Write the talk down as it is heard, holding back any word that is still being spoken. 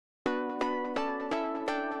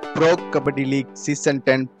Pro Kabaddi League Season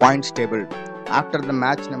 10 points table after the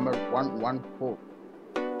match number 114.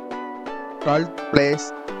 12th place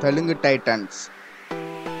Telugu Titans,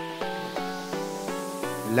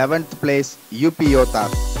 11th place UP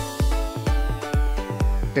Yothas,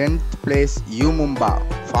 10th place mumba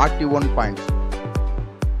 41 points,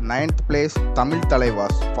 9th place Tamil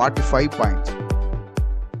Talaivas 45 points,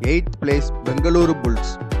 8th place Bengaluru Bulls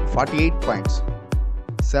 48 points,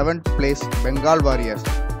 7th place Bengal Warriors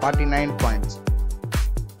 49 points,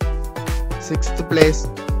 6th place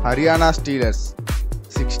Haryana Steelers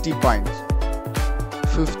 60 points,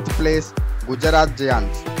 5th place Gujarat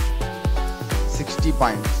Giants 60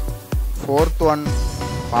 points, 4th one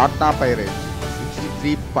Patna Pirates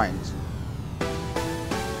 63 points,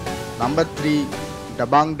 number 3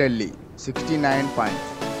 Dabang Delhi 69 points,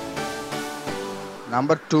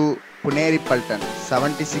 number 2 Puneri Paltan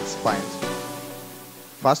 76 points,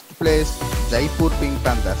 first place Jaipur Pink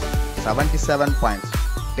Panthers 77 points.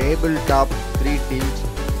 Table top 3 teams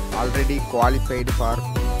already qualified for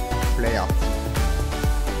playoffs.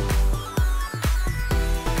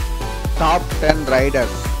 Top 10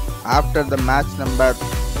 riders after the match number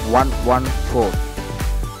 114.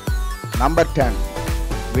 Number 10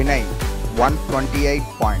 Vinay 128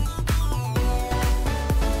 points.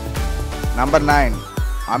 Number 9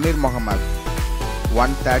 Amir Mohammed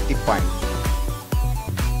 130 points.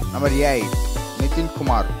 Number 8 Nitin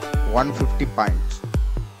Kumar 150 points.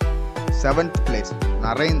 7th place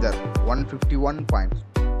Narendra 151 points.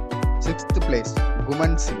 6th place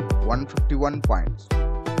Guman Singh 151 points.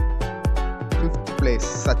 5th place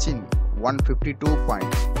Sachin 152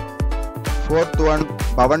 points. 4th one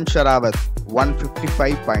Bhavan Sharawat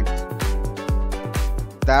 155 points.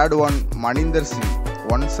 3rd one Maninder Singh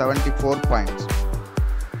 174 points.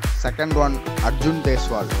 2nd one Arjun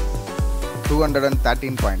Deswal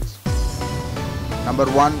 213 points. Number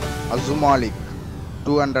 1 Azum Malik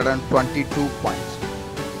 222 points.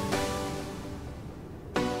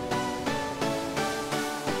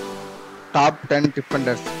 Top 10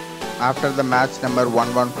 defenders after the match number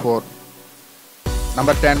 114.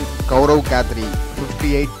 Number 10 Kaurav Kadri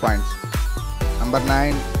 58 points. Number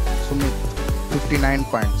 9 Sumit 59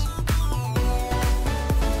 points.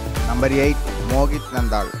 Number 8 Mohit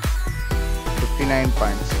Nandal 59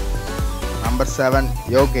 points. Number 7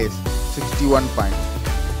 Yogesh 61 points.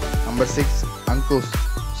 Number 6 Ankush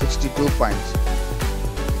 62 points.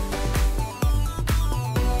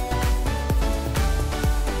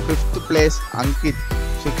 Fifth place Ankit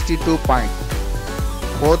 62 points.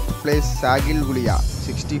 4th place Sagil Gulia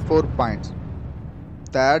 64 points.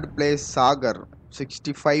 3rd place Sagar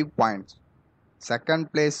 65 points.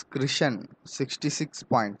 2nd place Krishan 66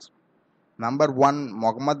 points. Number 1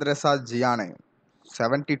 Mohammad Reza Jiane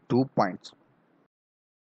 72 points.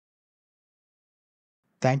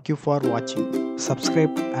 Thank you for watching.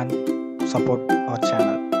 Subscribe and support our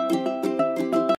channel.